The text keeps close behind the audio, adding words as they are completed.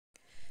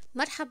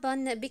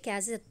مرحبا بك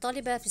عزيزة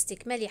الطالبة في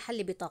استكمال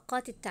حل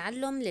بطاقات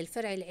التعلم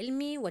للفرع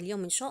العلمي،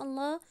 واليوم إن شاء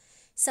الله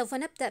سوف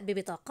نبدأ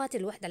ببطاقات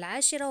الوحدة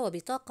العاشرة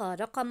وبطاقة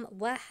رقم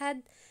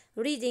 1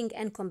 Reading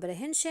and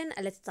Comprehension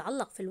التي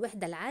تتعلق في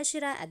الوحدة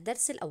العاشرة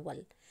الدرس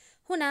الأول.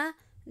 هنا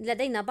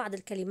لدينا بعض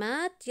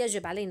الكلمات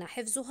يجب علينا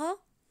حفظها.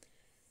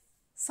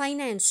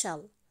 Financial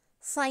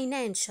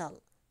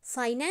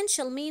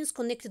Financial means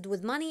connected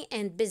with money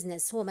and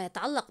business، هو ما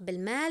يتعلق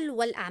بالمال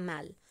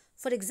والأعمال.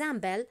 For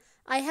example,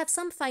 I have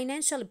some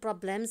financial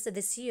problems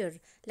this year.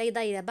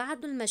 لدي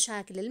بعض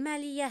المشاكل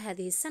المالية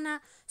هذه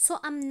السنة. So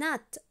I'm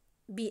not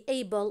be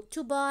able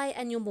to buy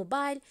a new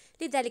mobile.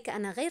 لذلك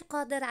أنا غير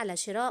قادر على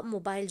شراء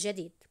موبايل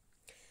جديد.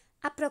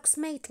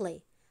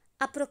 Approximately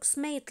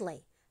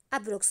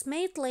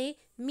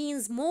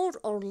means more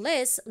or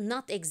less,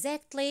 not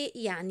exactly،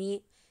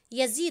 يعني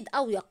يزيد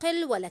أو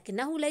يقل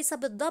ولكنه ليس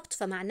بالضبط،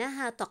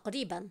 فمعناها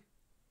تقريبا،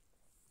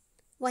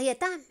 وهي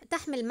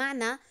تحمل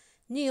معنى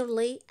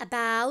nearly,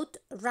 about,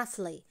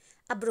 roughly.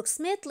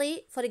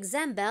 Approximately, for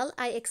example,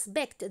 I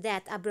expect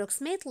that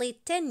approximately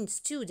 10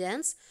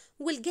 students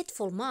will get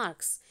full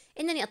marks.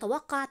 إنني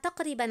أتوقع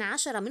تقريبا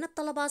 10 من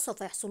الطلبة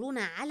سوف يحصلون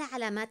على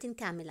علامات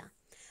كاملة.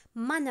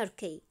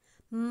 Monarchy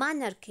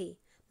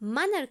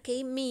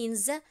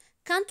means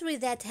country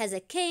that has a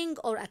king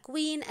or a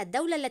queen،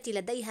 الدولة التي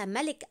لديها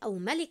ملك أو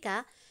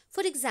ملكة.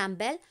 For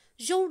example,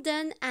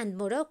 Jordan and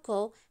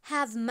Morocco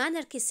have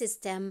monarchy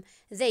system.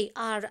 They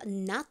are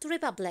not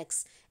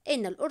republics.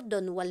 إن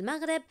الأردن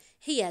والمغرب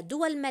هي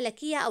دول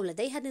ملكية أو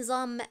لديها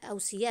نظام أو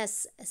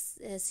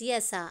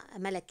سياسة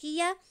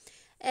ملكية،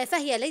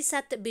 فهي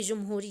ليست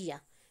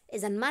بجمهورية.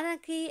 إذا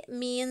monarchy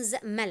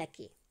means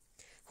ملكي.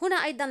 هنا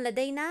أيضا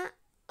لدينا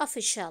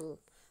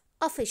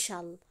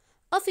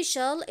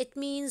Official, it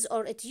means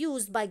or it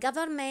used by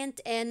government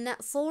in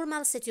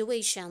formal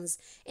situations.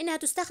 إنها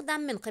تستخدم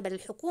من قبل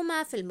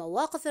الحكومة في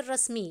المواقف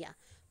الرسمية.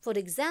 For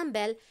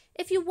example,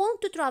 if you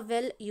want to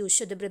travel, you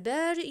should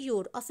prepare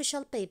your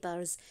official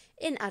papers.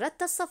 إن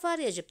أردت السفر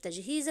يجب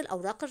تجهيز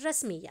الأوراق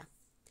الرسمية.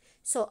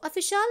 So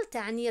official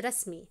تعني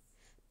رسمي.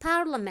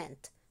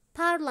 Parliament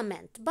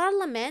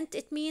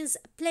it means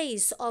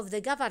place of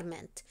the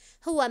government.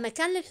 هو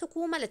مكان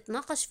للحكومة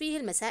لتناقش فيه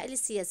المسائل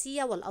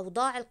السياسية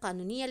والأوضاع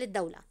القانونية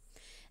للدولة.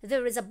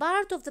 There is a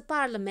part of the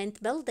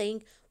parliament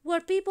building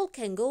where people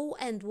can go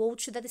and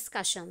watch the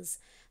discussions.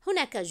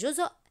 هناك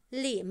جزء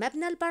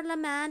لمبنى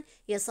البرلمان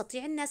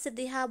يستطيع الناس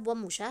الذهاب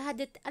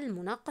ومشاهدة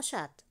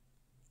المناقشات.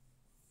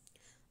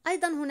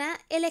 أيضا هنا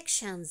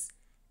elections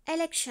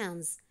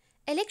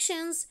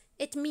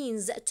it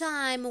means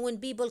time when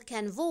people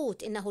can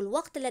vote. إنه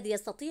الوقت الذي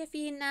يستطيع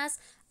فيه الناس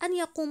أن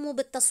يقوموا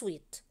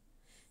بالتصويت.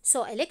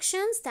 So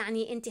elections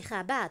تعني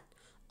انتخابات.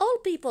 All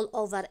people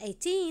over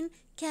 18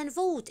 can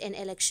vote in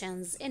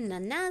elections. إن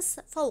الناس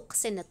فوق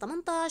سن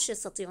 18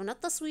 يستطيعون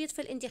التصويت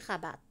في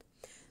الانتخابات.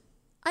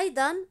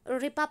 أيضا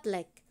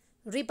Republic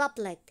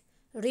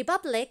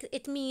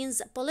it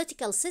means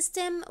political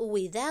system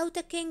without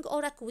a king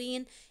or a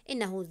queen.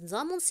 إنه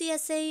نظام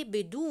سياسي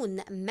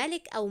بدون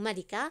ملك أو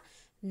ملكة،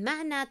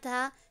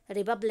 معناتها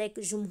Republic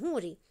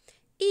جمهوري.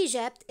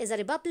 Egypt is a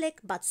republic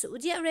but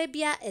Saudi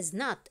Arabia is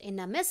not.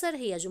 إن مصر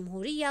هي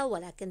جمهورية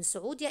ولكن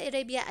سعودية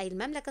أرابيا أي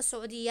المملكة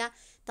السعودية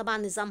طبعا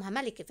نظامها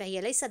ملكي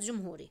فهي ليست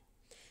جمهوري.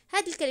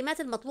 هذه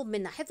الكلمات المطلوب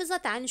منا حفظها.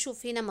 تعال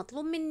نشوف هنا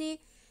مطلوب مني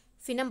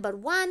في number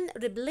 1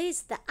 replace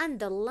the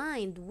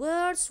underlined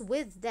words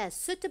with the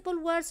suitable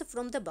words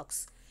from the box.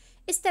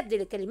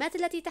 استبدل الكلمات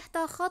التي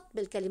تحتها خط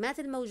بالكلمات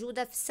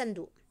الموجودة في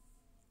الصندوق.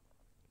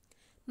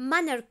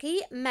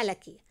 Monarchy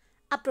ملكي.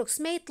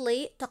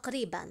 Approximately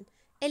تقريبا.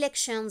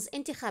 Elections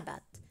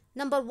انتخابات.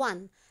 Number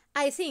 1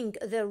 I think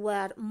there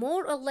were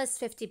more or less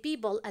 50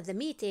 people at the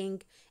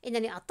meeting.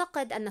 إنني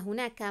أعتقد أن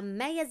هناك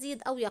ما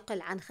يزيد أو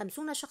يقل عن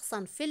 50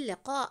 شخصا في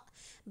اللقاء.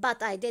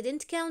 But I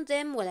didn't count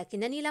them.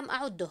 ولكنني لم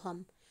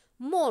أعدهم.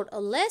 More or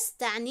less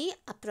تعني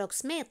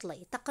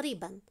approximately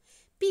تقريبا.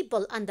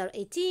 People under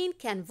 18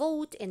 can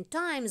vote in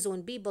times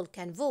when people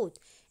can vote.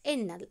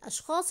 إن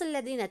الأشخاص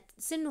الذين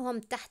سنهم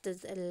تحت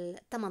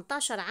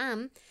 18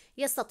 عام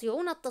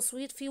يستطيعون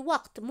التصويت في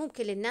وقت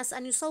ممكن للناس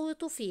أن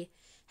يصوتوا فيه.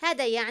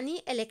 هذا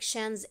يعني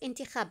elections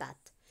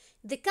انتخابات.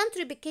 The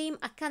country became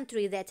a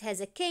country that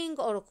has a king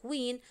or a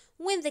queen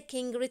when the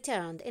king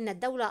returned. إن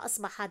الدولة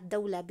أصبحت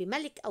دولة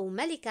بملك أو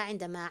ملكة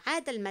عندما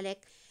عاد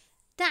الملك.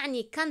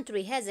 تعني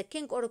country has a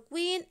king or a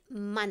queen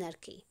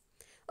monarchy.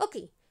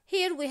 Okay.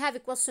 Here we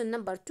have question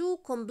number 2.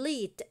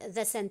 Complete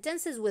the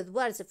sentences with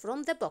words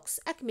from the box.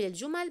 أكمل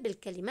الجمل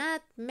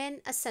بالكلمات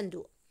من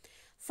الصندوق.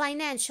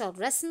 Financial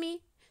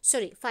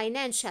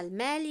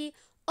مالي.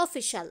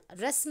 Official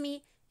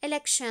رسمي.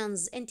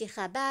 Elections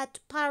انتخابات.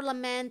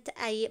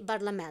 Parliament أي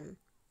برلمان.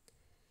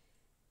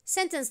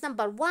 Sentence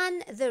number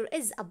 1. There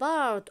is a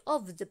part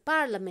of the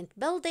parliament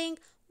building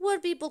where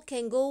people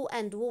can go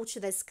and watch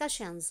the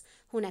discussions.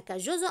 هناك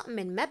جزء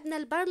من مبنى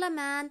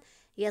البرلمان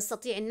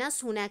يستطيع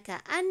الناس هناك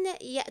أن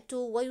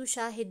يأتوا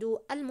ويشاهدوا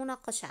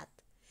المناقشات.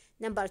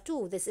 Number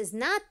 2. This is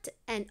not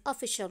an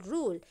official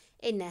rule.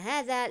 إن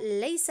هذا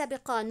ليس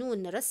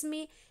بقانون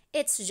رسمي.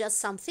 It's just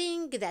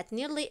something that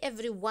nearly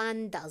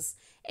everyone does.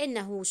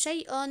 إنه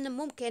شيء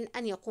ممكن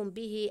أن يقوم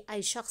به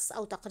أي شخص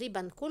أو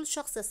تقريبا كل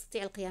شخص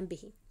يستطيع القيام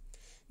به.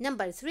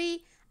 Number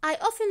 3. I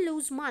often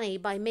lose money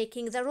by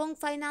making the wrong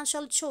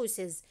financial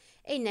choices.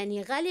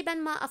 إنني غالبا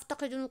ما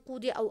أفتقد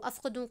نقودي أو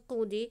أفقد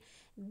نقودي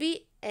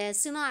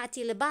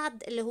بصناعتي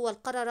لبعض اللي هو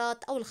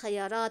القرارات أو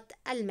الخيارات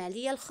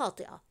المالية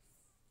الخاطئة.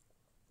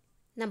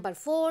 Number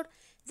 4.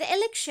 The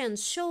elections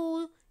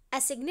show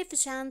a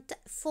significant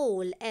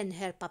fall in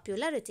her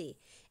popularity.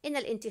 إن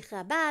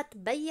الانتخابات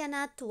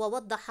بيّنت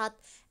ووضحت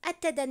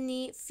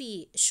التدني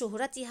في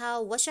شهرتها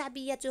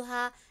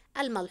وشعبيتها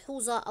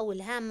الملحوظة أو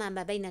الهامة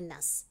ما بين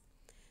الناس.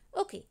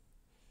 أوكي،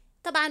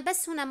 طبعا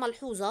بس هنا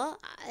ملحوظة،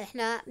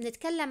 احنا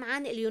بنتكلم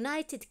عن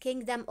اليونايتد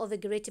كينجدم اوف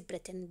جريت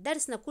بريتن.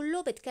 درسنا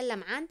كله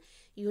بيتكلم عن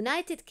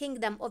يونايتد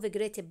كينجدم اوف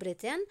جريت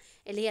بريتن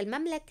اللي هي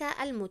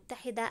المملكة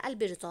المتحدة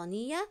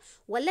البريطانية،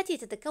 والتي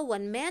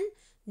تتكون من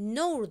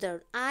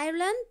نورذرن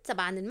ايرلند.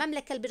 طبعا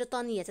المملكة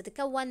البريطانية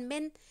تتكون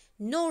من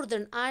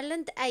نورذرن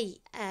ايرلند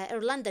أي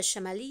إيرلندا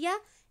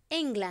الشمالية،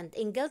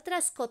 إنجلترا،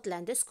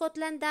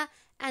 اسكتلندا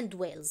and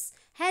ويلز.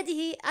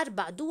 هذه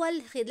 4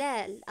 دول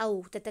خلال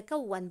أو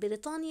تتكون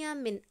بريطانيا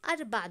من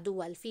 4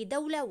 دول في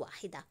دولة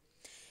واحدة.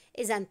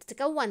 إذا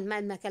تتكون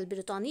المملكة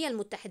البريطانية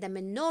المتحدة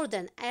من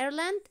نورذرن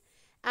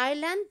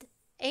ايرلند،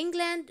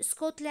 إنجلند،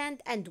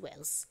 اسكتلند and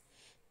ويلز.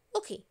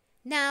 أوكي،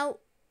 ناو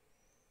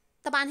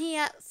طبعا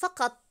هي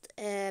فقط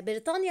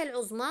بريطانيا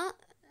العظمى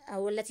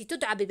أو التي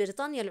تدعى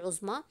ببريطانيا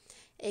العظمى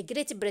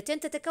جريت بريتن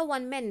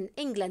تتكون من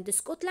إنجلند،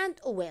 اسكتلند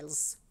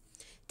وويلز.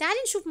 تعالي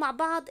نشوف مع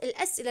بعض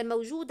الأسئلة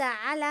الموجودة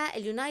على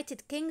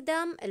اليونايتد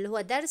كينجدم اللي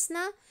هو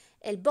درسنا.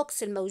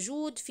 البوكس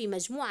الموجود في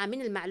مجموعة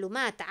من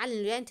المعلومات عن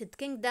اليونايتد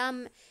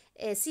كينجدم،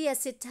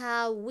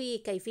 سياستها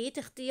وكيفية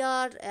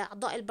اختيار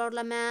أعضاء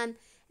البرلمان،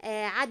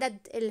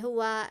 عدد اللي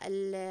هو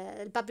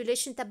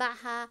البوبوليشن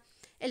تبعها،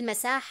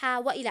 المساحة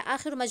وإلى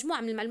آخره.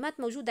 مجموعة من المعلومات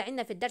موجودة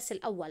عندنا في الدرس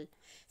الأول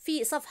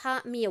في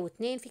صفحة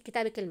 102 في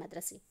كتابك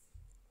المدرسي.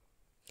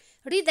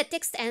 Read the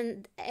text and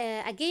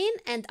again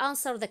and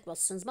answer the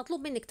questions.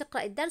 مطلوب منك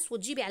تقرأ الدرس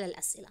وتجيبي على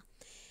الأسئلة.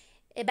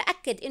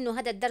 بأكد إنه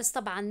هذا الدرس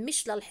طبعا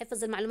مش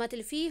للحفظ المعلومات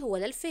اللي فيه، هو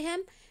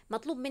للفهم.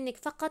 مطلوب منك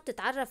فقط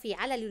تتعرفي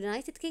على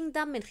اليونايتد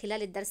كينجدم من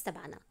خلال الدرس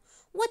تبعنا.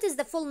 What is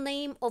the full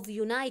name of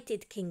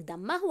United Kingdom؟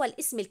 ما هو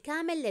الاسم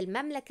الكامل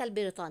للمملكة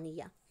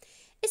البريطانية؟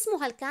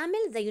 اسمها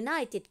الكامل The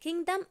United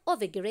Kingdom of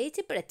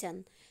Great Britain.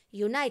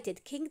 United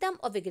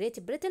Kingdom of Great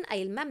Britain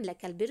أي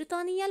المملكة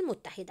البريطانية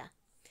المتحدة.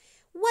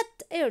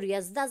 What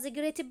areas does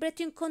Great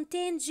Britain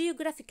contain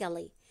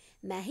geographically؟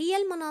 ما هي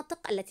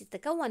المناطق التي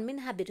تتكون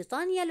منها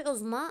بريطانيا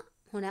العظمى؟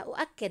 هنا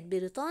أؤكد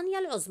بريطانيا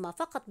العظمى،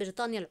 فقط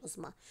بريطانيا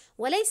العظمى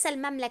وليس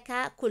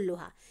المملكة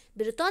كلها.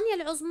 بريطانيا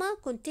العظمى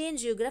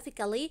contain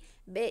geographically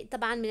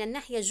طبعا من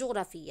الناحية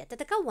الجغرافية.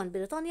 تتكون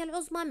بريطانيا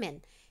العظمى من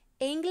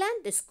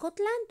إنجلند،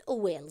 اسكتلند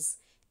وويلز.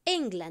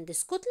 إنجلند،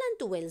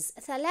 اسكتلند وويلز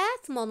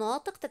 3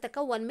 مناطق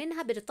تتكون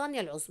منها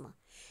بريطانيا العظمى.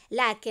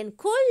 لكن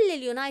كل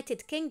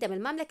اليونايتد كينجدم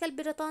المملكة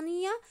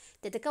البريطانية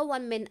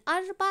تتكون من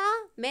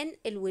 4 من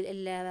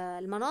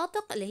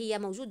المناطق اللي هي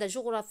موجودة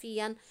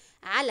جغرافيا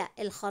على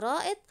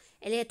الخرائط،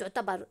 اللي هي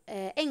تعتبر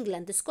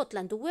إنجلند،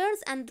 اسكتلند ويلز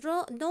and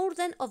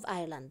نورذرن اوف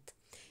ايرلند.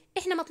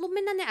 احنا مطلوب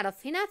منا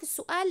نعرف هنا في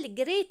السؤال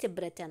جريت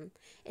بريتن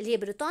اللي هي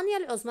بريطانيا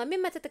العظمى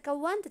مما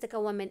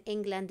تتكون من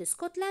انجلند،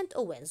 اسكتلند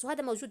وويلز،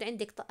 وهذا موجود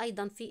عندك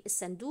ايضا في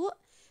الصندوق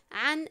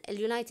عن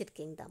اليونايتد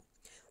كينجدم.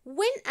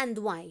 When and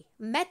why؟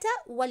 متى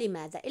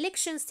ولماذا؟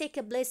 elections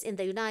take place in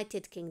the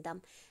United Kingdom.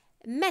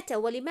 متى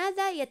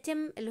ولماذا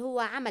يتم اللي هو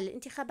عمل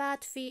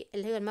الانتخابات في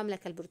اللي هي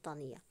المملكة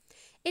البريطانية.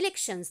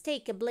 elections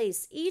take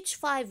place each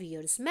 5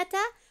 years.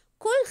 متى؟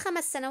 كل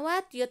 5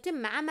 سنوات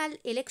يتم عمل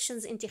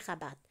elections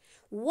انتخابات.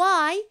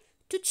 Why؟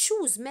 to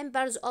choose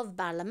members of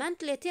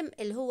parliament ليتم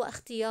اللي هو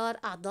اختيار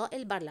أعضاء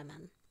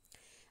البرلمان.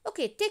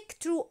 اوكي،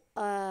 tick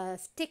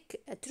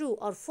true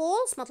or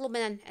false. مطلوب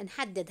منا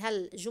نحدد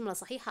هل الجملة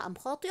صحيحة أم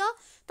خاطئة.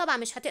 طبعا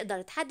مش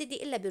هتقدر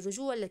تحددي إلا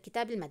بالرجوع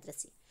للكتاب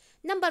المدرسي.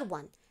 Number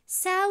 1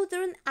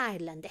 Southern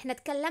Ireland. احنا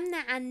تكلمنا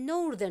عن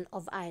Northern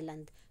of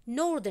Ireland.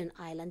 Northern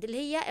Ireland اللي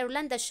هي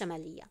إيرلندا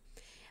الشمالية.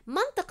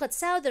 منطقة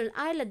Southern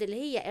Ireland اللي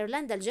هي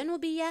إيرلندا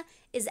الجنوبية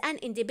is an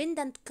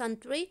independent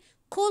country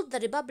called the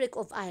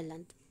Republic of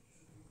Ireland.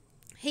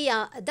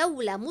 هي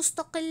دولة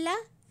مستقلة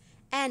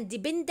and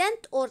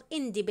dependent or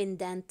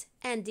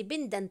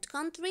independent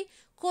country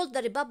called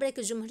the Republic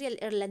الجمهورية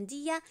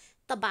الإيرلندية.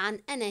 طبعا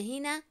أنا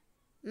هنا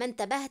ما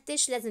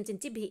انتبهتش، لازم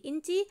تنتبهي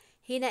انتي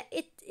هنا.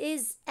 it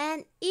is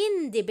an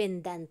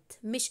independent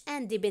مش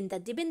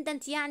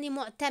dependent يعني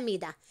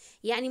معتمدة،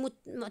 يعني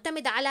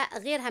معتمدة على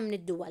غيرها من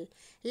الدول.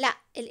 لا،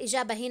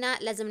 الإجابة هنا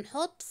لازم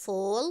نحط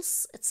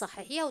false،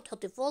 تصححيها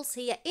وتحطي false.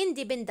 هي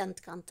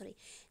independent country،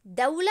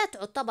 دولة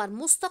تعتبر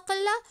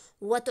مستقلة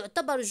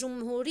وتعتبر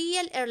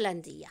جمهورية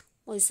الإيرلندية،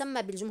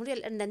 ويسمى بالجمهورية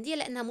الإيرلندية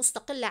لأنها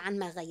مستقلة عن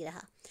ما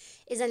غيرها.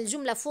 إذا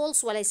الجملة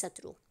false وليس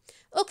true.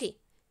 أوكي،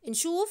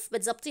 نشوف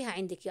بتزبطيها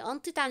عندك يا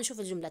أنطي. تعال نشوف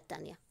الجملة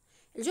الثانية.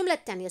 الجملة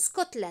الثانية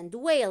Scotland,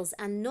 Wales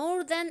and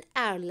Northern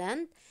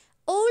Ireland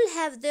all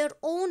have their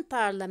own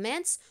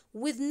parliaments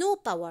with no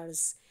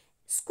powers.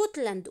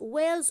 Scotland,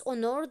 Wales و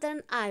Northern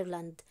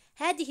Ireland.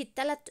 هذه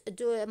الثلاث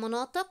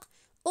مناطق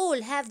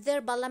all have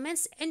their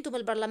parliaments، عندهم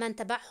البرلمان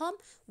تبعهم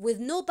with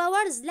no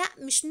powers. لا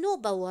مش no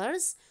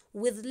powers،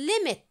 with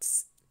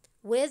limits،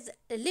 with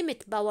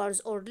limit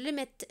powers or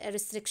limit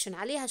restriction،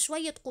 عليها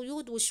شوية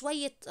قيود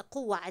وشوية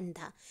قوة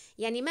عندها،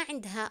 يعني ما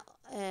عندها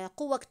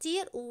قوة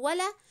كتير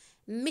ولا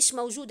مش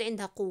موجود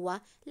عندها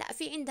قوة، لا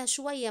في عندها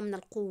شوية من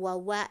القوة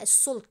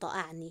والسلطة،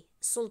 أعني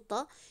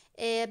السلطة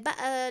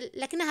بقى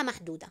لكنها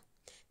محدودة.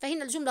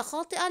 فهنا الجملة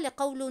خاطئة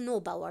لقوله no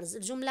powers،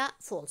 الجملة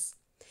false.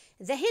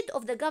 The head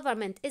of the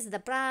government is the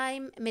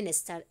prime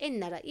minister.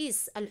 إن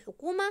رئيس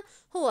الحكومة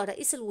هو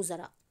رئيس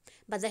الوزراء.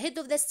 But the head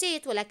of the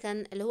state،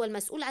 ولكن اللي هو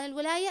المسؤول عن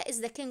الولاية is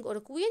the king or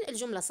queen.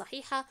 الجملة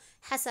صحيحة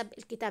حسب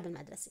الكتاب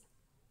المدرسي.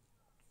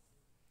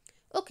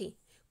 Okay.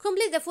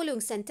 Complete the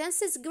following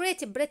sentences.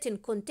 Great Britain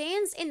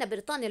contains. إن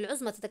بريطانيا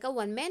العظمى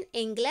تتكون من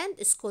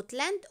England,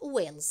 Scotland,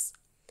 Wales.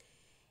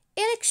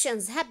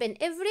 Elections happen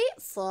every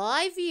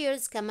 5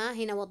 years. كما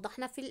هنا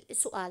وضحنا في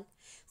السؤال.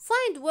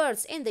 Find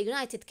words in the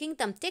United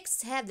Kingdom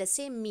texts have the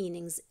same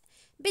meanings.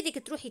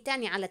 بدك تروحي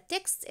تاني على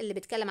التكست اللي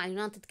بيتكلم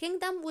عن United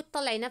Kingdom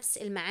وتطلعي نفس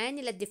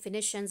المعاني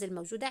للديفينيشنز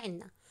الموجودة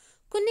عندنا.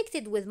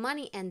 Connected with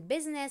money and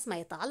business، ما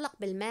يتعلق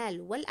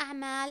بالمال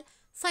والأعمال.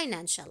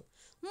 Financial.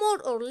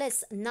 More or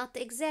less not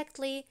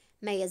exactly،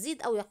 ما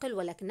يزيد أو يقل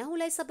ولكنه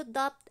ليس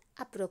بالضبط.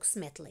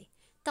 Approximately،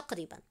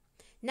 تقريبا.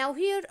 Now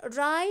here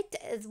write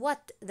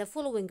what the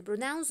following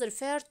pronouns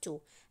refer to.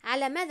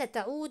 على ماذا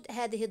تعود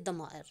هذه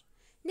الضمائر؟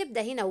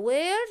 نبدأ هنا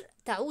where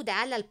تعود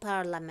على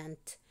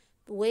البارلمنت.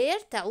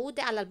 where تعود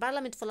على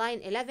البرلمنت في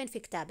لاين 11 في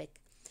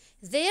كتابك.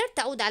 there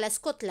تعود على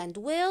سكوتلاند،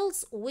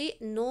 ويلز و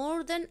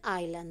Northern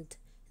Ireland.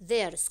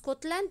 there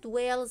سكوتلاند،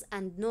 ويلز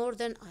and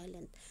Northern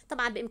Ireland.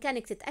 طبعا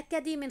بإمكانك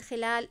تتأكدي من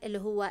خلال اللي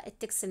هو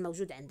التكست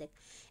الموجود عندك.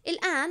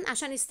 الآن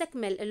عشان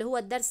يستكمل اللي هو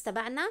الدرس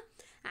تبعنا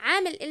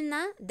عامل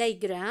لنا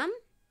دايجرام،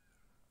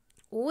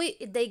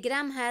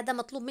 والدياجرام هذا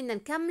مطلوب منا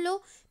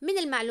نكمله من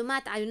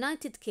المعلومات عن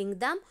يونايتد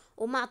كينجدم،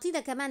 ومعطينا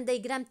كمان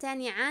دياجرام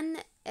تاني عن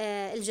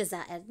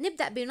الجزائر.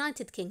 نبدأ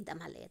بيونايتد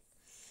كينجدم هلا.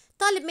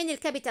 طالب من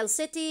الكابيتال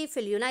سيتي في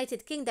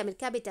اليونايتد كينجدم.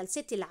 الكابيتال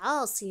سيتي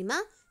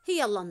العاصمة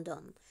هي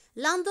لندن.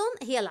 لندن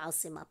هي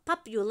العاصمة.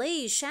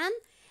 population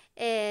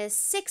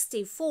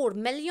 64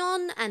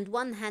 مليون and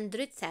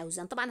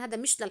 100,000. طبعا هذا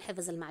مش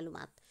للحفظ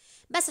المعلومات،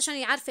 بس عشان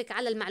يعرفك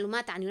على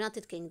المعلومات عن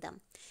يونايتد كينجدم.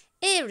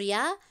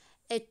 area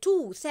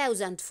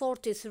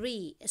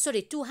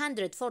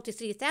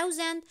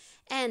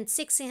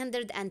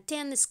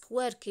 243,610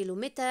 سكوير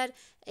كيلومتر،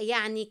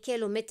 يعني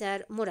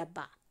كيلومتر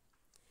مربع.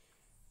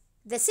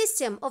 The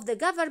system of the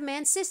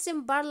government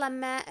system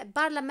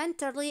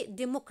parliamentary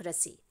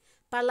democracy.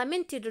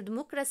 parliamentary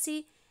democracy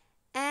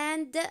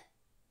and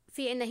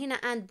في عنا هنا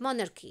and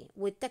monarchy،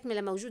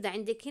 والتكملة موجودة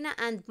عندك هنا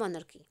and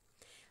monarchy.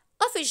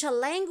 official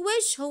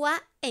language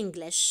هو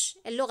English،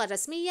 اللغة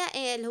الرسمية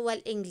اللي هو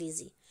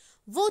الإنجليزي.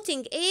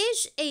 voting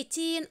age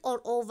 18 or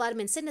over،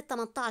 من سن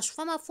 18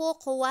 فما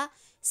فوق هو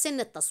سن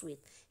التصويت.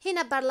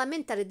 هنا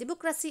parliamentary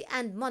democracy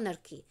and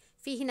monarchy،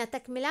 في هنا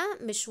تكملة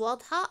مش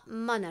واضحة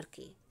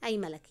monarchy أي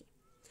ملكي.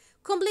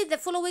 complete the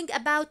following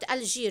about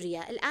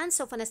Algeria. الآن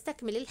سوف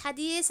نستكمل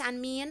الحديث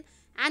عن مين؟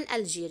 عن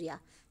ألجيريا.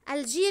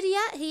 ألجيريا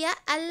هي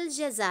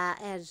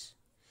الجزائر.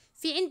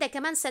 في عندنا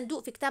كمان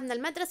صندوق في كتابنا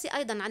المدرسي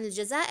أيضا عن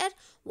الجزائر،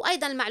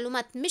 وأيضا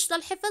المعلومات مش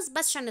للحفظ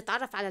بس عشان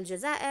نتعرف على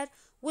الجزائر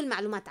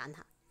والمعلومات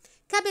عنها.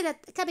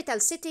 capital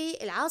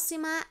city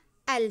العاصمة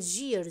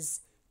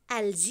الجيرز.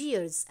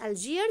 الجيرز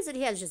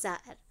اللي هي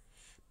الجزائر.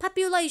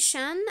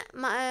 population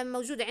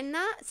موجود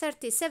عندنا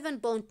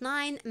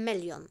 37.9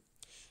 مليون.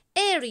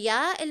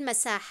 area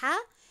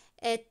المساحة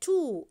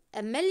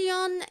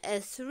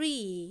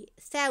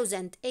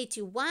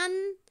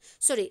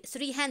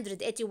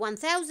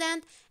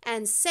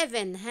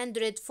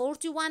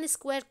 381,741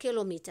 سكوير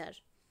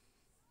كيلومتر.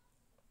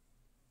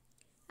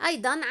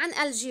 أيضا عن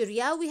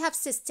ألجيريا we have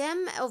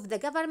system of the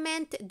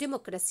government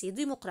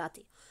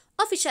ديمقراطي.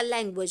 official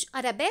language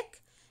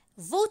Arabic.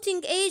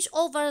 voting age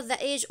over the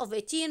age of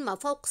 18، ما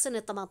فوق سن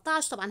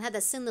 18. طبعا هذا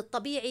السن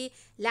الطبيعي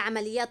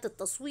لعمليات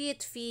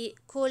التصويت في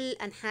كل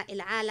أنحاء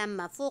العالم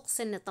ما فوق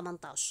سن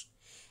 18.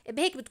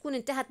 بهيك بتكون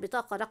انتهت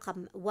بطاقة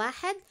رقم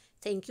 1.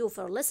 Thank you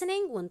for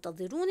listening،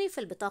 وانتظروني في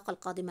البطاقة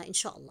القادمة إن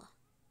شاء الله.